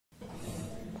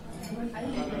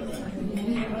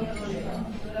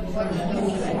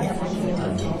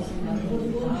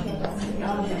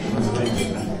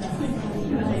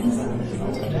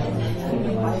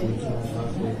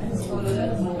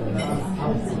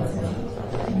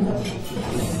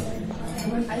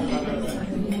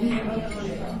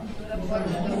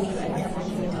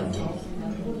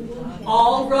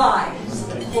All rise.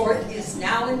 The court is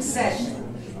now in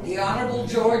session. The Honorable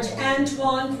George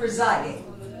Antoine presiding.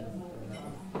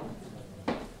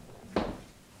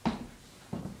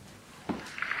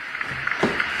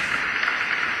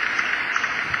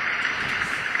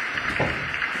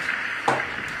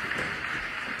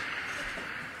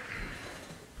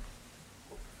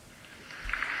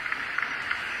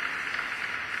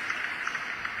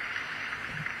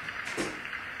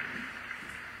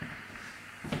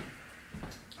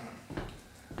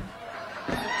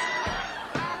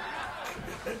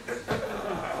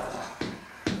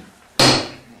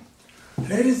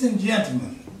 Ladies and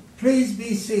gentlemen, please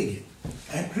be seated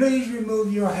and please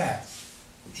remove your hats.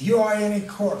 You are in a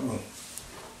courtroom.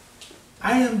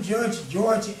 I am Judge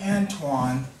George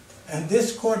Antoine, and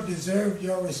this court deserves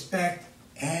your respect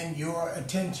and your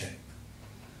attention.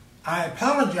 I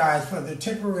apologize for the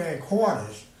temporary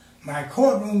quarters. My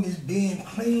courtroom is being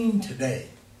cleaned today.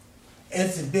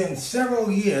 It's been several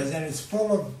years and it's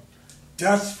full of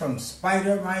dust from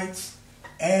spider mites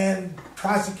and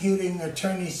prosecuting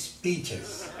attorney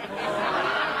speeches.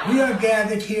 We are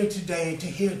gathered here today to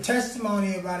hear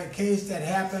testimony about a case that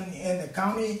happened in the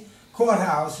county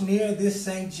courthouse near this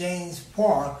St. James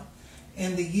Park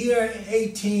in the year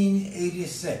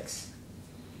 1886.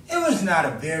 It was not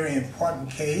a very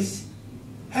important case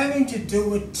having to do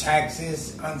with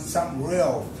taxes on some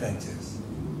rail fences.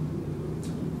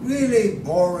 Really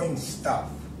boring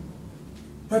stuff.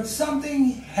 But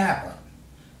something happened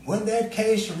when that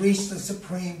case reached the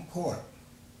Supreme Court.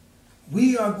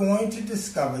 We are going to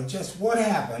discover just what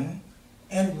happened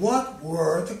and what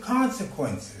were the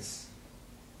consequences.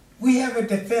 We have a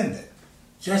defendant,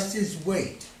 Justice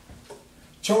Waite,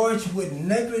 charged with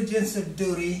negligence of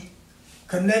duty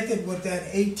connected with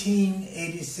that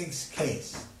 1886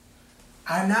 case.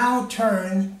 I now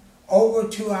turn over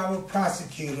to our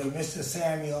prosecutor, Mr.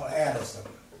 Samuel Addison.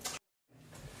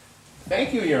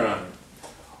 Thank you, Your Honor.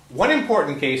 One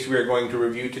important case we are going to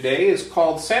review today is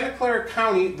called Santa Clara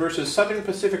County versus Southern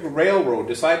Pacific Railroad,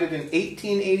 decided in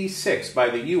 1886 by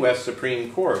the U.S.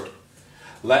 Supreme Court.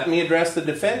 Let me address the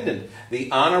defendant,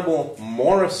 the Honorable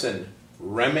Morrison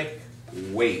Remick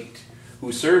Waite,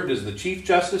 who served as the Chief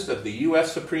Justice of the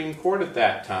U.S. Supreme Court at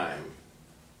that time.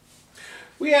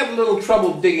 We had a little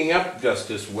trouble digging up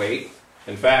Justice Waite.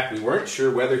 In fact, we weren't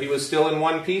sure whether he was still in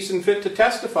one piece and fit to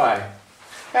testify.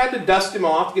 Had to dust him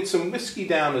off, get some whiskey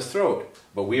down his throat.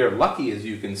 But we are lucky, as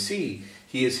you can see.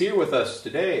 He is here with us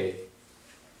today.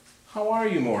 How are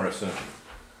you, Morrison?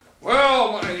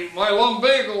 Well, my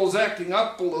lumbago is acting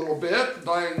up a little bit, and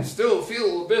I still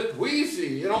feel a bit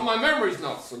wheezy. You know, my memory's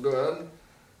not so good.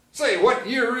 Say, what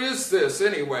year is this,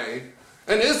 anyway?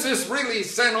 And is this really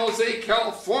San Jose,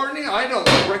 California? I don't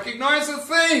recognize a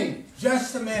thing.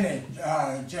 Just a minute,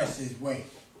 Justice Waite.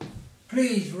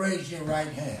 Please raise your right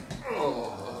hand.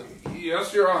 Oh,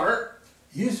 yes, Your Honor.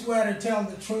 You swear to tell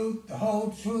the truth, the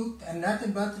whole truth, and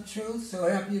nothing but the truth, so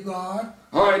help you God?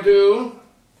 I do.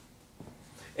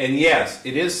 And yes,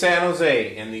 it is San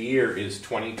Jose, and the year is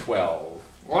 2012.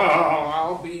 Well,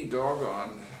 I'll be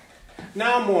doggone.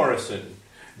 Now, Morrison,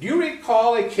 do you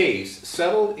recall a case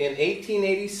settled in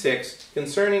 1886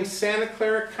 concerning Santa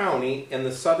Clara County and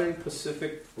the Southern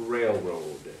Pacific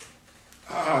Railroad?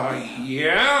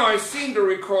 Yeah, I seem to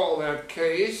recall that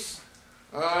case.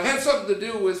 It had something to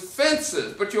do with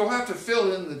fences, but you'll have to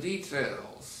fill in the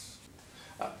details.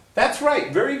 That's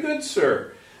right. Very good,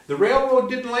 sir. The railroad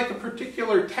didn't like a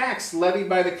particular tax levied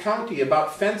by the county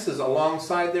about fences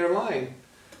alongside their line.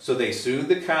 So they sued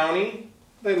the county.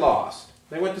 They lost.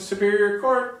 They went to Superior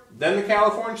Court. Then the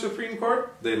California Supreme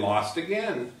Court. They lost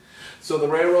again. So the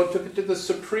railroad took it to the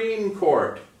Supreme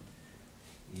Court.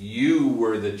 You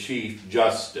were the Chief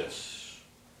Justice.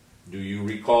 Do you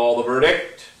recall the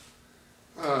verdict?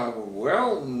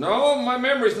 Well, no, my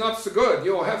memory's not so good.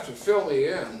 You'll have to fill me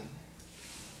in.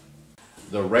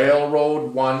 The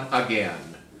railroad won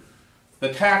again.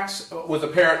 The tax was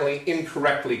apparently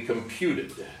incorrectly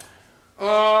computed.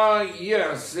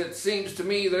 Yes, it seems to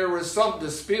me there was some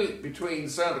dispute between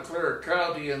Santa Clara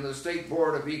County and the State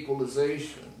Board of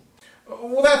Equalization.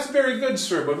 Well, that's very good,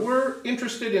 sir, but we're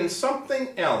interested in something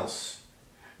else.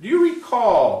 Do you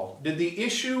recall, did the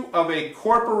issue of a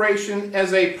corporation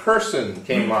as a person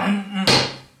came up?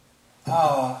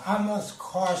 I must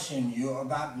caution you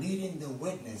about leading the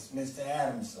witness, Mr.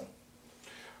 Adamson.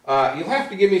 You'll have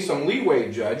to give me some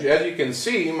leeway, Judge. As you can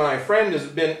see, my friend has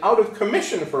been out of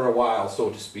commission for a while, so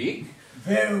to speak.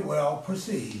 Very well,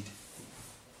 proceed.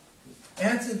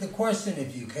 Answer the question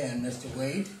if you can, Mr.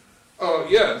 Waite.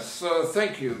 Yes,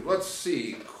 thank you. Let's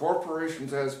see.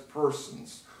 Corporations as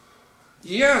persons.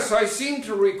 Yes, I seem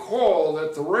to recall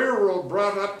that the railroad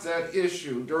brought up that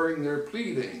issue during their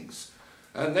pleadings,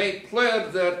 and they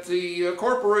pled that the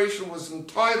corporation was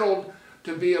entitled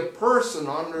to be a person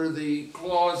under the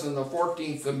clause in the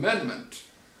 14th Amendment.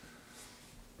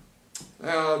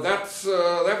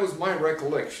 That was my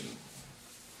recollection.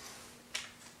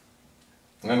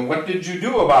 And what did you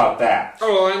do about that?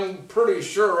 Oh, I'm pretty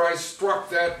sure I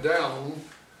struck that down.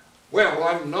 Well,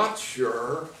 I'm not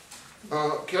sure.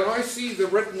 Can I see the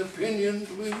written opinion,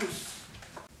 please?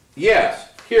 Yes,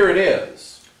 here it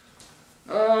is.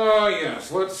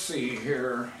 Yes, let's see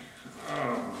here.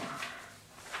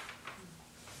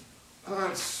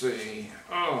 Let's see.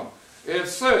 It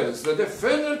says, the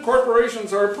defendant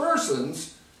corporations are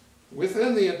persons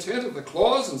within the intent of the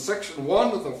clause in Section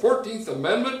 1 of the 14th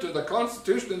Amendment to the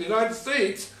Constitution of the United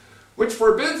States, which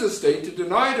forbids a state to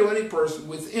deny to any person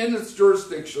within its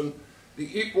jurisdiction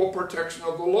the equal protection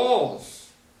of the laws.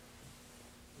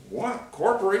 What?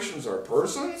 Corporations are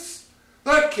persons?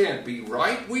 That can't be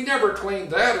right. We never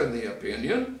claimed that in the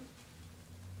opinion.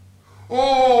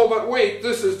 Oh, but wait,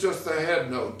 this is just the head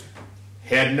note.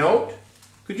 Head note?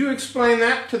 Could you explain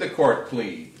that to the court,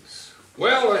 please?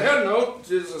 Well, a head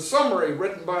note is a summary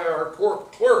written by our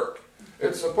court clerk.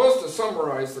 It's supposed to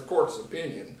summarize the court's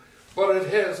opinion, but it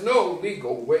has no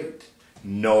legal weight.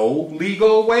 No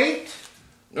legal weight?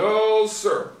 No,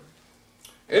 sir.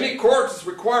 Any court is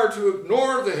required to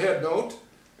ignore the head note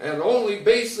and only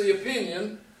base the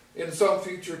opinion in some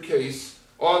future case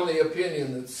on the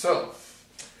opinion itself.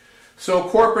 So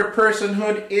corporate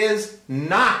personhood is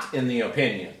not in the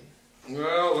opinion.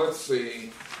 Well, let's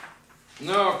see.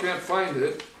 No, I can't find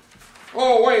it.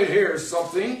 Oh, wait, here's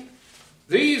something.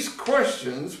 These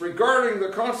questions regarding the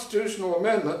constitutional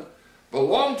amendment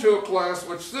belong to a class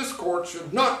which this court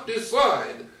should not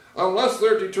decide unless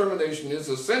their determination is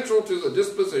essential to the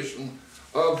disposition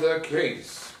of the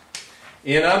case.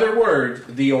 In other words,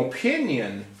 the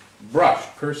opinion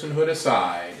brushed personhood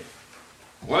aside.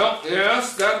 Well,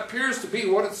 yes, that appears to be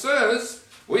what it says.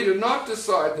 We did not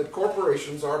decide that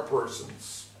corporations are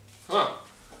persons.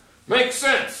 Makes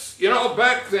sense. You know,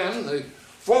 back then, the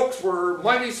folks were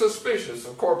mighty suspicious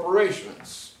of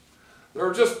corporations. There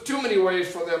are just too many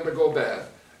ways for them to go bad.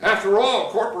 After all,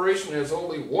 a corporation has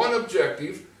only one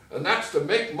objective, and that's to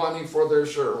make money for their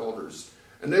shareholders.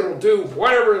 And it'll do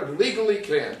whatever it legally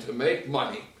can to make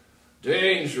money.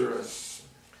 Dangerous.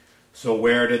 So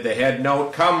where did the head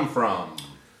note come from?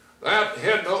 That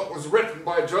head note was written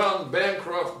by John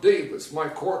Bancroft Davis, my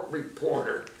court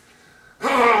reporter.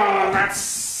 That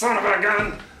son of a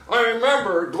gun! I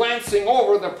remember glancing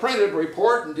over the printed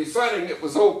report and deciding it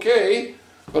was okay,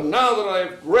 but now that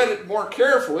I've read it more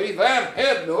carefully, that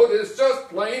head note is just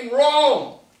plain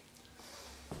wrong.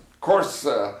 Of course,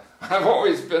 I've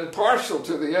always been partial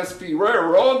to the SP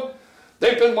Railroad.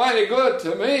 They've been mighty good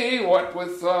to me, what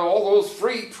with all those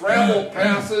free travel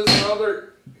passes and other...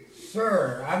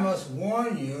 Sir, I must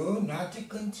warn you not to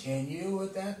continue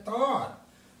with that thought.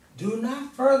 Do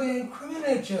not further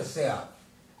incriminate yourself.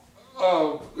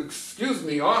 Excuse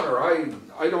me, Honor,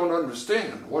 I don't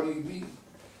understand. What do you mean?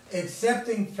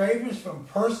 Accepting favors from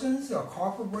persons or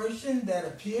corporations that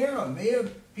appear or may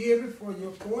appear before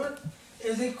your court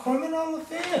is a criminal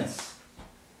offense.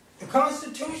 The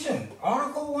Constitution,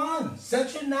 Article 1,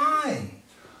 Section 9.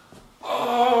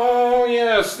 Oh,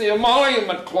 yes, the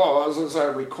emolument clause, as I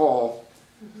recall.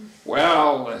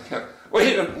 Well, we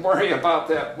didn't worry about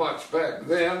that much back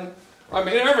then. I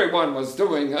mean, everyone was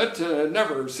doing it, and it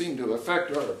never seemed to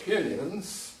affect our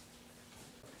opinions.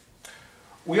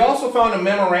 We also found a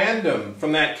memorandum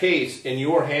from that case in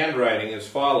your handwriting as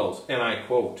follows, and I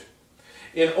quote,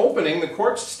 "In opening, the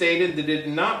court stated that it did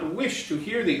not wish to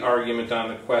hear the argument on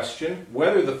the question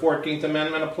whether the 14th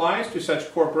Amendment applies to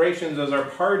such corporations as are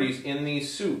parties in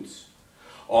these suits.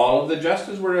 All of the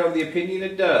justices were of the opinion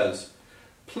it does.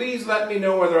 Please let me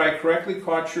know whether I correctly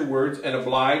caught your words and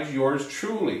oblige yours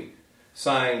truly.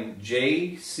 Signed,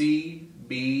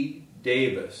 J.C.B.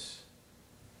 Davis."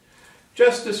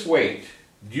 Justice Waite,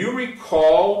 do you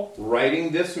recall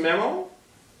writing this memo?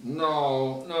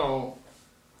 No.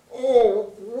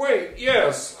 Oh, wait,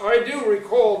 yes, I do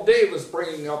recall Davis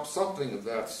bringing up something of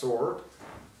that sort,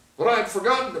 but I'd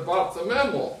forgotten about the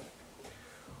memo.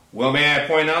 Well, may I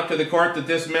point out to the court that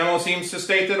this memo seems to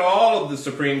state that all of the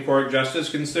Supreme Court justices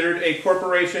considered a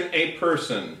corporation a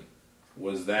person.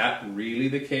 Was that really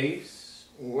the case?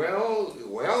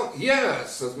 Well,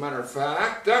 yes, as a matter of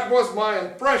fact, that was my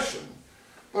impression.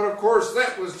 But of course,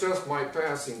 that was just my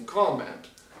passing comment.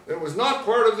 It was not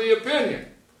part of the opinion.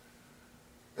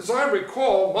 As I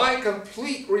recall, my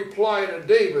complete reply to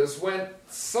Davis went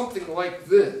something like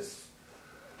this.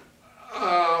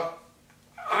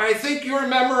 I think your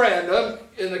memorandum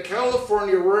in the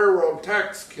California Railroad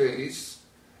tax case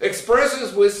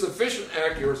expresses with sufficient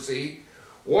accuracy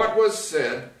what was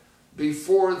said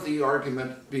before the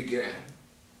argument began.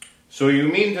 So you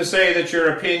mean to say that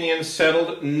your opinion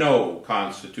settled no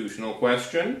constitutional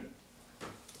question?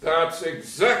 That's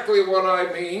exactly what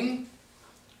I mean.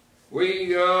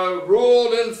 We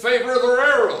ruled in favor of the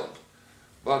railroad,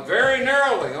 but very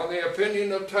narrowly on the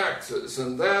opinion of taxes,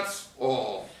 and that's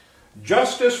all.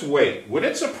 Justice Waite, would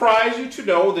it surprise you to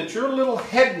know that your little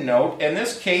head note in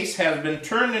this case has been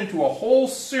turned into a whole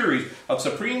series of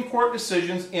Supreme Court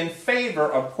decisions in favor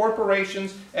of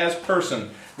corporations as persons,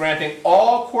 granting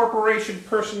all corporation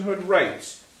personhood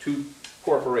rights to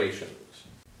corporations?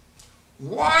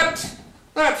 What?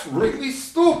 That's really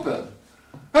stupid.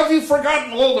 Have you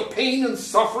forgotten all the pain and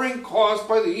suffering caused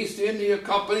by the East India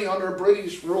Company under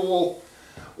British rule?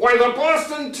 Why, the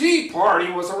Boston Tea Party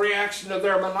was a reaction to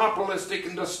their monopolistic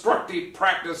and destructive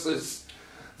practices.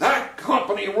 That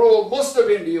company ruled most of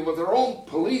India with their own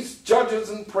police, judges,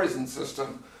 and prison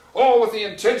system, all with the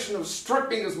intention of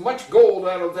stripping as much gold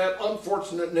out of that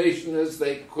unfortunate nation as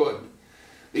they could.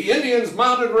 The Indians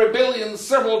mounted rebellion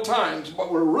several times,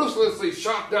 but were ruthlessly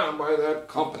shot down by that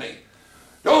company.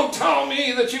 Don't tell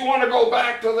me that you want to go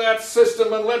back to that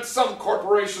system and let some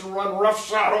corporation run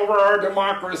roughshod over our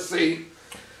democracy.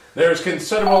 There's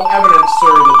considerable evidence,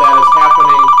 sir, that is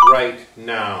happening right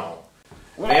now.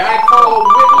 May I call a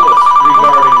witness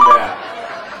regarding that?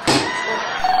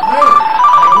 Hey,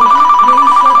 would you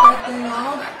please shut that thing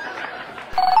off?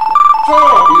 Shut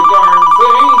up, you darn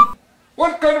thing!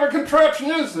 What kind of a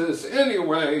contraption is this,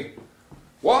 anyway?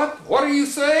 What? What are you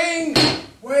saying?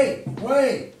 Wait.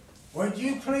 Would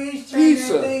you please turn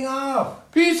Pizza. that thing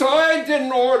off? Pizza? I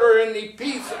didn't order any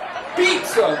pizza.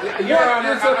 Pizza! Your Honor,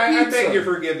 What is a I pizza? beg your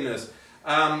forgiveness.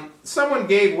 Someone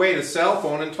gave Waite a cell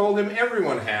phone and told him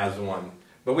everyone has one,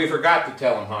 but we forgot to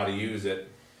tell him how to use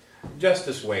it.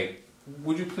 Justice Waite,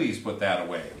 would you please put that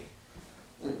away?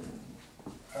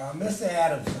 Mr.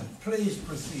 Adamson, please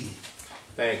proceed.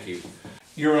 Thank you.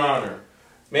 Your Honor,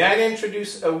 may I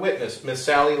introduce a witness, Miss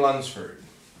Sally Lunsford?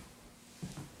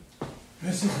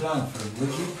 Mrs. Lunsford,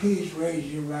 would you please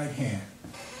raise your right hand?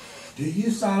 Do you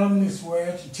solemnly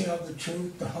swear to tell the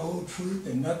truth, the whole truth,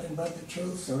 and nothing but the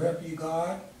truth, so help you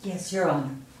God? Yes, Your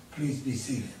Honor. Please be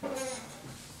seated.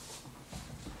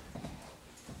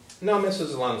 No,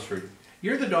 Mrs. Lunsford.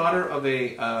 You're the daughter of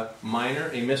a miner,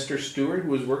 a Mr. Stewart,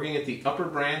 who was working at the Upper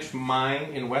Branch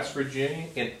Mine in West Virginia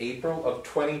in April of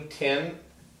 2010.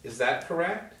 Is that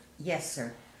correct? Yes,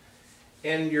 sir.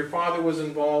 And your father was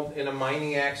involved in a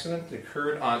mining accident that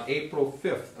occurred on April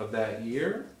 5th of that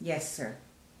year? Yes, sir.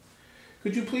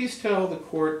 Could you please tell the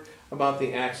court about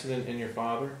the accident and your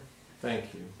father?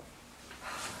 Thank you.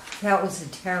 That was a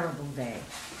terrible day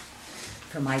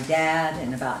for my dad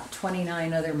and about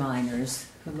 29 other miners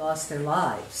who lost their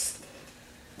lives.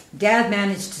 Dad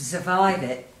managed to survive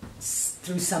it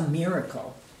through some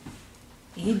miracle.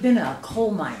 He'd been a coal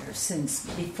miner since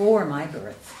before my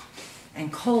birth,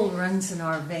 and coal runs in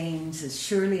our veins as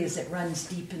surely as it runs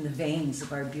deep in the veins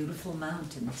of our beautiful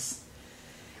mountains.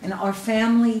 And our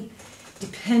family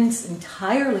depends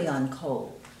entirely on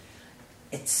coal.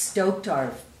 It stoked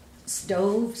our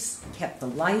stoves, kept the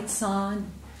lights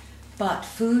on, bought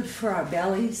food for our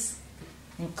bellies,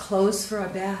 and clothes for our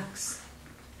backs.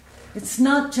 It's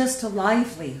not just a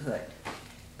livelihood,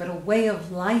 but a way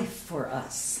of life for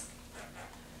us.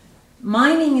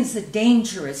 Mining is a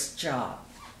dangerous job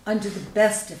under the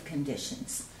best of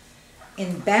conditions.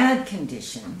 In bad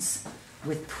conditions,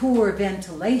 with poor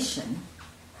ventilation,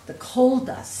 the coal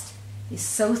dust is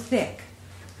so thick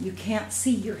you can't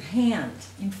see your hand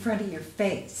in front of your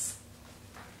face.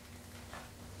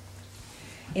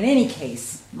 In any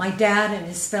case, my dad and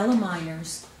his fellow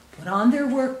miners put on their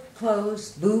work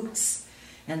clothes, boots,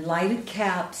 and lighted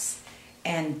caps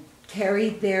and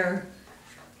carried their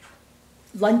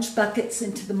lunch buckets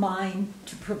into the mine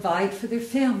to provide for their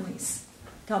families,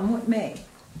 come what may.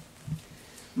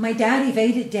 My dad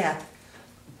evaded death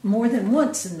more than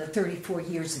once in the 34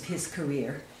 years of his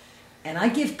career, and I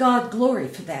give God glory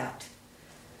for that.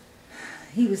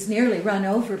 He was nearly run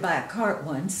over by a cart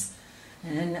once,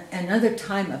 and another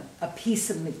time a piece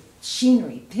of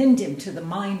machinery pinned him to the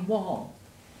mine wall.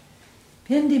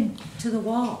 Pinned him to the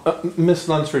wall. Miss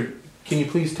Lunsford, can you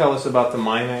please tell us about the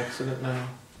mine accident now?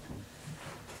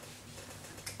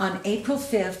 On April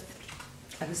 5th,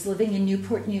 I was living in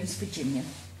Newport News, Virginia,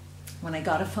 when I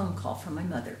got a phone call from my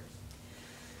mother.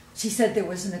 She said there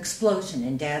was an explosion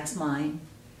in Dad's mine,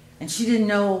 and she didn't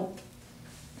know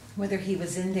whether he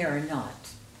was in there or not.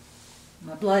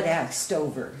 My blood axed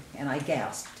over, and I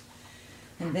gasped.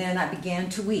 And then I began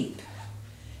to weep.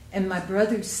 And my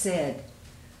brother said,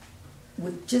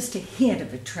 with just a hint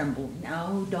of a tremble,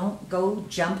 "No, don't go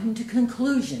jumping to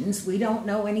conclusions. We don't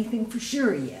know anything for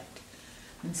sure yet."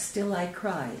 And still I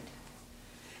cried.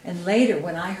 And later,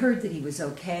 when I heard that he was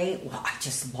okay, well, I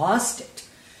just lost it.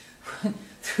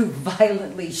 Through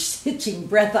violently hitching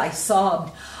breath, I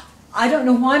sobbed, "I don't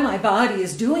know why my body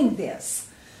is doing this."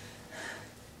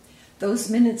 Those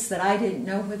minutes that I didn't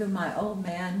know whether my old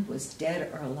man was dead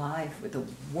or alive were the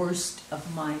worst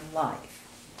of my life.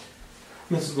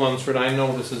 Mrs. Lunsford, I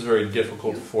know this is very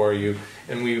difficult for you,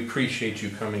 and we appreciate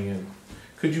you coming in.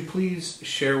 Could you please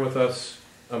share with us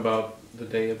about the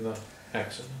day of the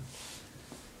accident?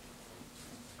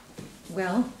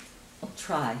 Well, I'll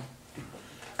try.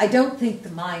 I don't think the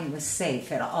mine was safe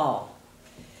at all.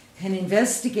 An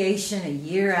investigation a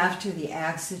year after the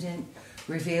accident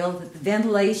revealed that the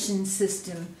ventilation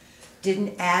system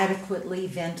didn't adequately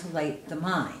ventilate the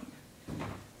mine.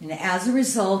 And as a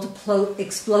result,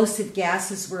 explosive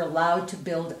gases were allowed to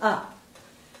build up.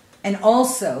 And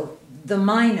also, the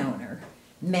mine owner,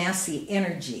 Massey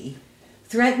Energy,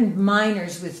 threatened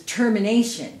miners with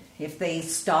termination if they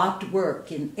stopped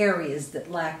work in areas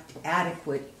that lacked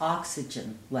adequate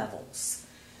oxygen levels.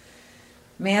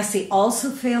 Massey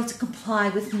also failed to comply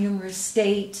with numerous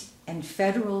state and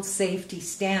federal safety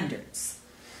standards.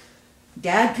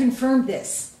 Dad confirmed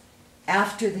this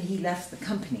after he left the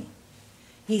company.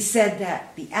 He said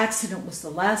that the accident was the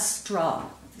last straw,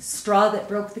 the straw that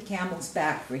broke the camel's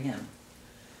back for him.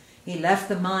 He left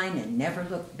the mine and never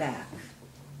looked back.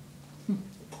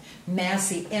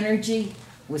 Massey Energy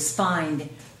was fined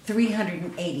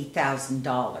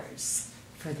 $380,000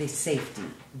 for the safety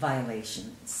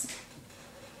violations.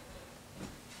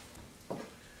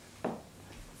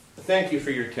 Thank you for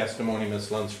your testimony,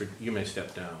 Ms. Lunsford. You may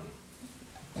step down.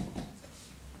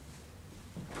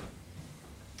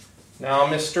 Now,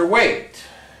 Mr. Waite,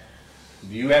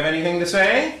 do you have anything to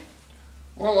say?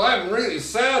 Well, I'm really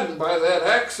saddened by that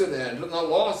accident and the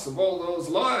loss of all those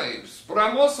lives. But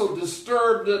I'm also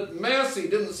disturbed that Massey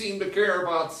didn't seem to care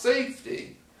about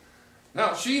safety.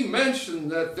 Now, she mentioned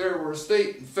that there were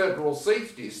state and federal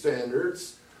safety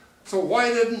standards, so why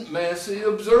didn't Massey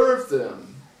observe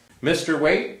them? Mr.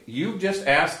 Waite, you've just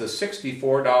asked the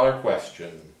 $64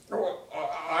 question. Well,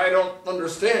 I don't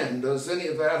understand. Does any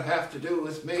of that have to do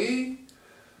with me?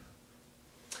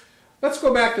 Let's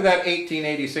go back to that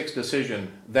 1886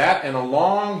 decision. That and a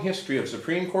long history of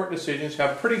Supreme Court decisions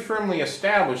have pretty firmly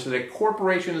established that a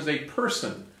corporation is a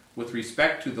person with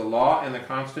respect to the law and the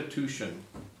Constitution.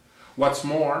 What's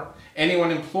more, anyone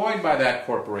employed by that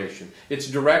corporation, its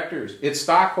directors, its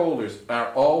stockholders,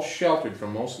 are all sheltered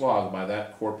from most laws by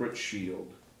that corporate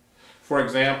shield. For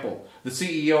example, the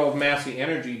CEO of Massey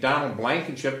Energy, Donald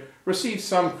Blankenship, received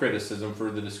some criticism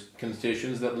for the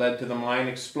conditions that led to the mine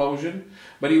explosion,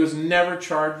 but he was never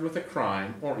charged with a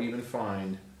crime or even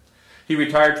fined. He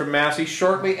retired from Massey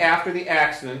shortly after the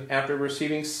accident after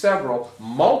receiving several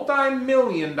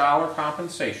multi-million-dollar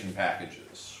compensation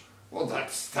packages. Well,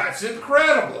 that's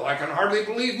incredible. I can hardly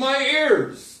believe my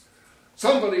ears.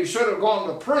 Somebody should have gone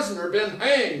to prison or been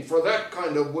hanged for that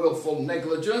kind of willful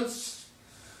negligence.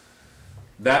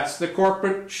 That's the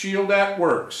corporate shield at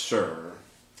work, sir.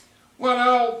 Well,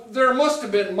 now, there must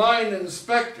have been mine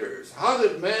inspectors. How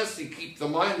did Massey keep the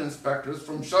mine inspectors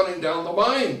from shutting down the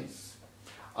mines?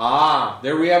 Ah,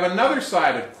 there we have another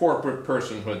side of corporate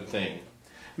personhood thing.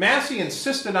 Massey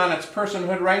insisted on its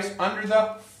personhood rights under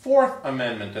the Fourth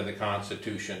Amendment of the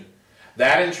Constitution.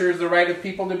 That ensures the right of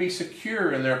people to be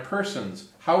secure in their persons,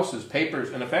 houses, papers,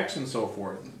 and effects, and so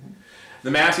forth. The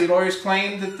Massey lawyers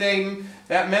claimed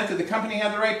that meant that the company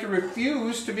had the right to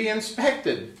refuse to be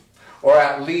inspected, or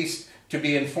at least to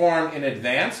be informed in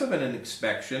advance of an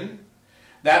inspection.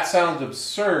 That sounds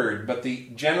absurd, but the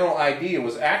general idea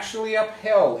was actually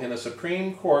upheld in a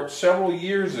Supreme Court several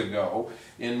years ago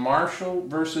in Marshall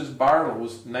v.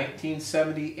 Barlow's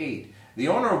 1978. The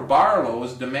owner of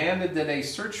Barlow's demanded that a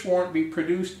search warrant be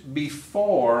produced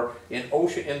before an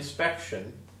OSHA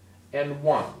inspection and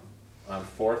won on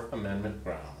Fourth Amendment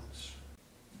grounds.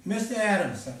 Mr.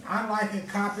 Adamson, I'd like a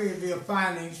copy of your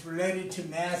findings related to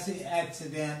Massey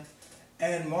accident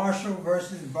and Marshall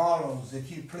versus Barlow's, if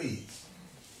you please.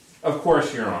 Of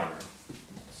course, Your Honor.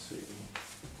 Let's see.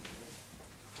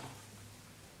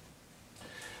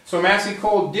 So Massey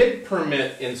Coal did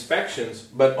permit inspections,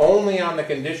 but only on the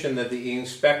condition that the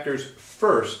inspectors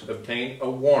first obtained a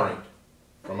warrant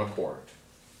from a court.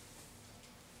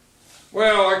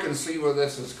 Well, I can see where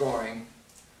this is going.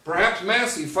 Perhaps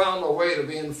Massey found a way to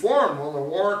be informed when the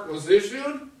warrant was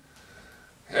issued.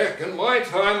 Heck, in my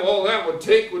time, all that would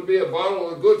take would be a bottle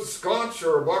of good scotch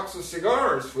or a box of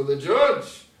cigars for the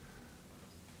judge.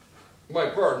 My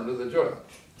pardon to the judge.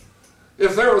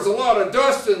 If there was a lot of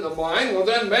dust in the mine, well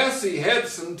then Massey had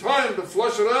some time to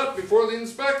flush it out before the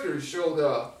inspectors showed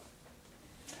up.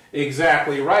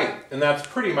 Exactly right, and that's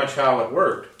pretty much how it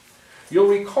worked. You'll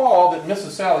recall that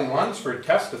Mrs. Sally Lunsford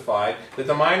testified that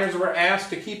the miners were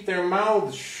asked to keep their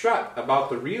mouths shut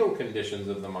about the real conditions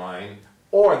of the mine,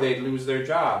 or they'd lose their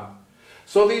job.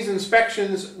 So these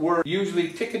inspections were usually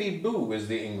tickety-boo, as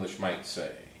the English might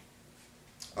say.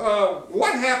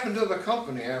 What happened to the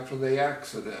company after the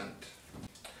accident?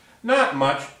 Not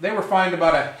much. They were fined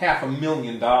about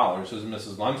 $500,000, as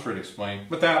Mrs. Lunsford explained,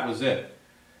 but that was it.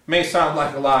 May sound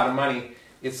like a lot of money.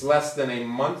 It's less than a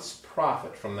month's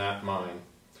profit from that mine.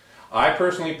 I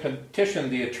personally petitioned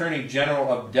the Attorney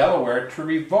General of Delaware to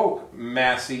revoke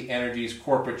Massey Energy's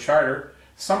corporate charter,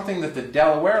 something that the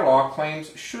Delaware law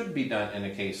claims should be done in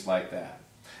a case like that.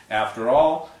 After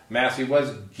all, Massey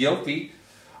was guilty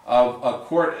of a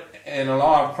court in a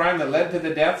law of crime that led to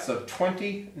the deaths of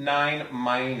 29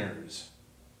 miners.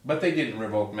 But they didn't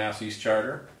revoke Massey's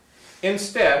charter.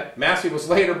 Instead, Massey was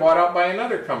later bought out by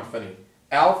another company,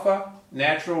 Alpha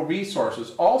Natural Resources,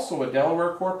 also a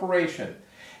Delaware corporation,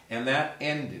 and that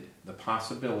ended the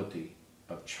possibility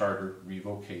of charter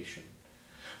revocation.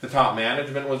 The top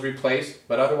management was replaced,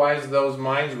 but otherwise those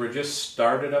mines were just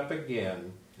started up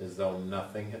again as though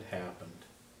nothing had happened.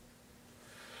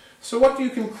 So what do you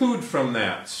conclude from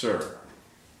that, sir?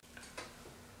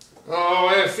 Oh,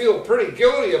 I feel pretty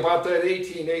guilty about that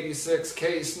 1886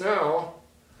 case now.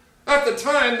 At the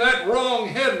time, that wrong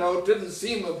headnote didn't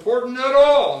seem important at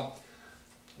all.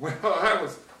 Well, I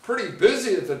was pretty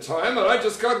busy at the time, and I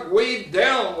just got weighed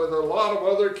down with a lot of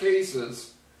other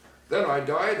cases. Then I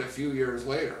died a few years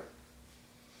later.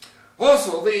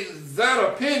 Also, that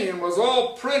opinion was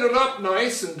all printed up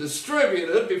nice and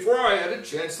distributed before I had a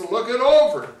chance to look it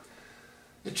over.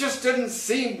 It just didn't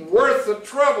seem worth the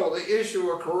trouble to issue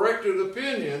a corrected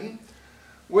opinion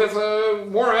with a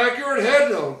more accurate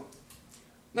headnote.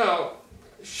 Now,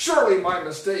 surely my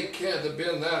mistake can't have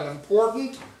been that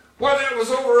important. Why, that was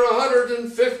over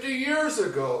 150 years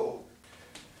ago.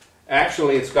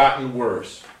 Actually, it's gotten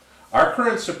worse. Our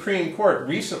current Supreme Court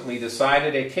recently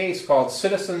decided a case called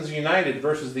Citizens United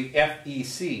versus the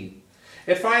FEC.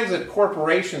 It finds that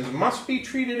corporations must be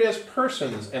treated as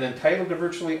persons and entitled to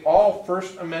virtually all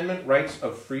First Amendment rights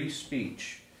of free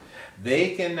speech.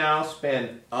 They can now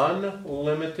spend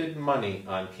unlimited money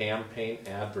on campaign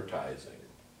advertising.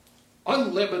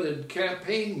 Unlimited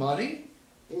campaign money?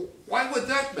 Why would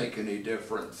that make any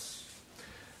difference?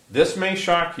 This may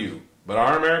shock you, but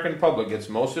our American public gets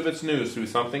most of its news through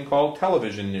something called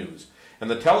television news. And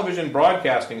the television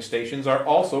broadcasting stations are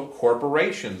also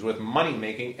corporations with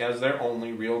money-making as their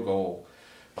only real goal.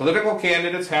 Political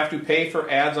candidates have to pay for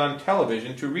ads on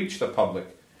television to reach the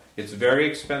public. It's very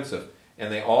expensive,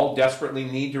 and they all desperately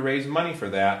need to raise money for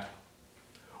that,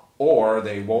 or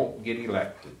they won't get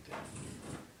elected.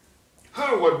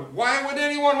 Why would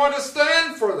anyone want to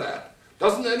stand for that?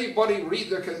 Doesn't anybody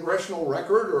read the Congressional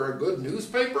Record or a good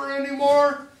newspaper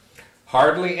anymore?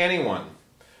 Hardly anyone.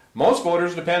 Most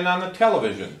voters depend on the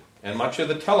television, and much of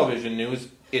the television news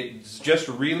is just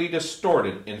really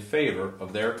distorted in favor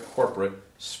of their corporate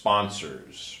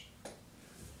sponsors.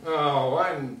 Oh,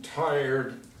 I'm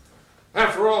tired.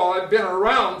 After all, I've been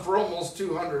around for almost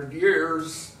 200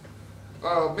 years.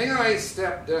 May I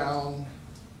step down?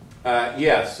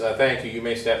 Yes, thank you. You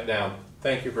may step down.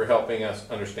 Thank you for helping us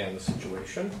understand the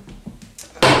situation.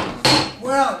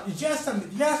 Well, just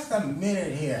a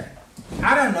minute here.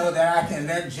 I don't know that I can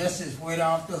let Justice Waite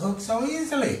off the hook so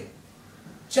easily.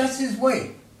 Justice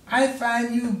Waite, I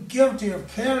find you guilty of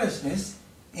carelessness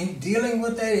in dealing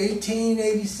with that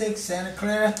 1886 Santa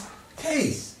Clara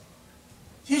case.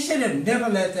 You should have never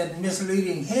let that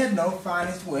misleading headnote find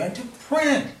its way into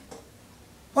print.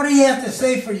 What do you have to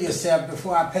say for yourself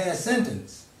before I pass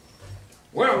sentence?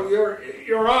 Well,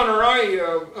 Your Honor,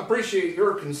 I appreciate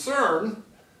your concern.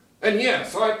 And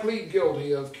yes, I plead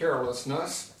guilty of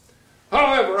carelessness.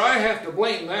 However, I have to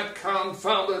blame that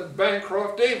confounded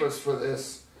Bancroft Davis for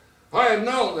this. I had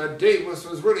known that Davis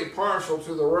was really partial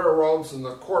to the railroads and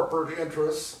the corporate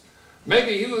interests.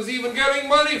 Maybe he was even getting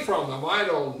money from them, I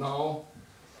don't know.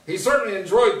 He certainly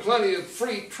enjoyed plenty of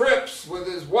free trips with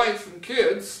his wife and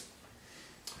kids.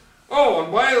 Oh,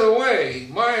 and by the way,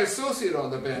 my associate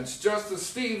on the bench, Justice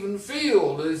Stephen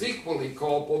Field, is equally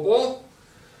culpable.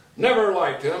 Never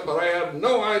liked him, but I had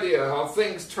no idea how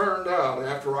things turned out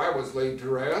after I was laid to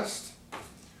rest.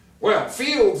 Well,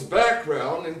 Field's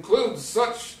background includes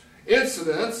such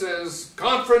incidents as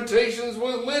confrontations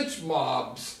with lynch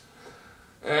mobs,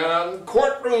 and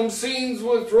courtroom scenes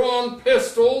with drawn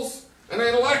pistols, and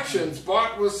elections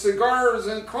bought with cigars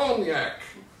and cognac.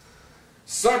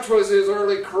 Such was his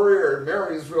early career in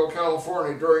Marysville,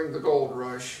 California during the gold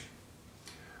rush.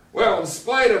 Well, in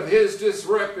spite of his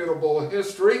disreputable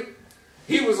history,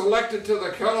 he was elected to the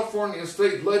California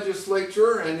State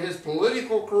Legislature, and his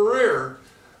political career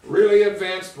really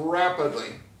advanced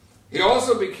rapidly. He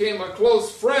also became a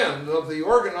close friend of the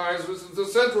organizers of the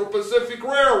Central Pacific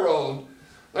Railroad.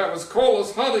 That was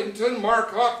Collis Huntington,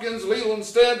 Mark Hopkins, Leland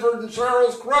Stanford, and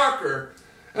Charles Crocker.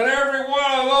 And every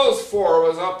one of those four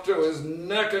was up to his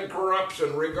neck in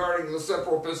corruption regarding the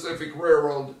Central Pacific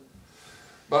Railroad.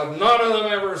 But none of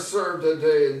them ever served a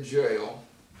day in jail.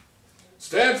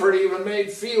 Stanford even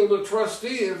made Field a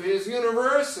trustee of his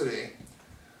university.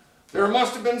 There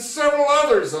must have been several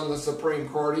others on the Supreme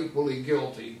Court equally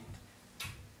guilty.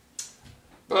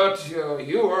 But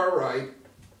you are right.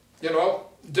 You know,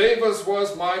 Davis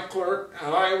was my clerk,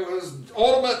 and I was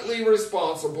ultimately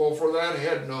responsible for that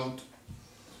head note.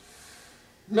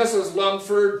 Mrs.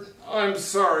 Lumford, I'm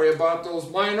sorry about those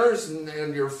miners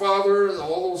and your father, and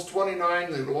all those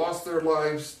 29 that lost their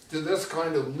lives to this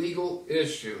kind of legal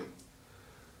issue.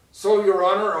 So, Your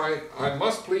Honor, I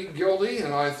must plead guilty,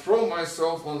 and I throw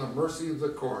myself on the mercy of the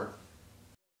court.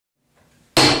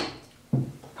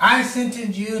 I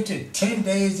sentence you to 10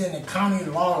 days in the county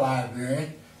law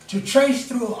library to trace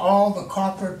through all the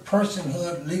corporate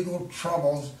personhood legal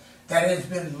troubles that has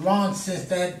been launched since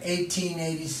that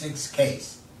 1886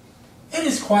 case. It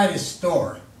is quite a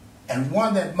story, and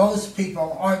one that most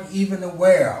people aren't even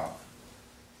aware of.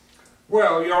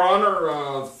 Well, Your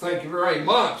Honor, thank you very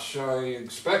much. I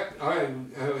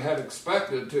had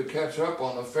expected to catch up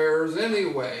on affairs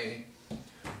anyway.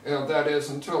 That is,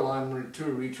 until I'm to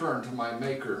return to my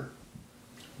maker.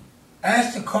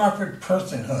 As to corporate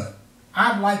personhood,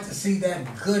 I'd like to see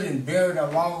that good and buried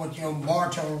along with your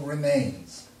mortal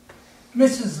remains.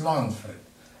 Mrs. Longford,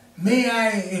 may I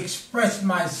express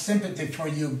my sympathy for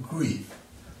your grief.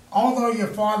 Although your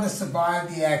father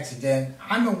survived the accident,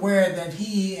 I'm aware that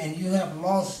he and you have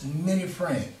lost many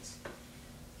friends.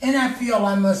 And I feel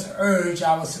I must urge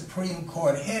our Supreme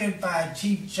Court, headed by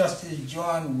Chief Justice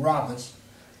John Roberts,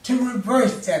 to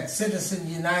reverse that Citizen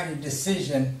United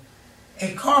decision.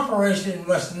 A corporation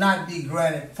must not be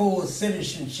granted full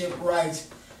citizenship rights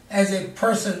as a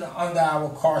person under our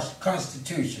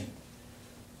Constitution.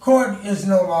 Court is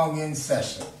no longer in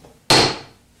session.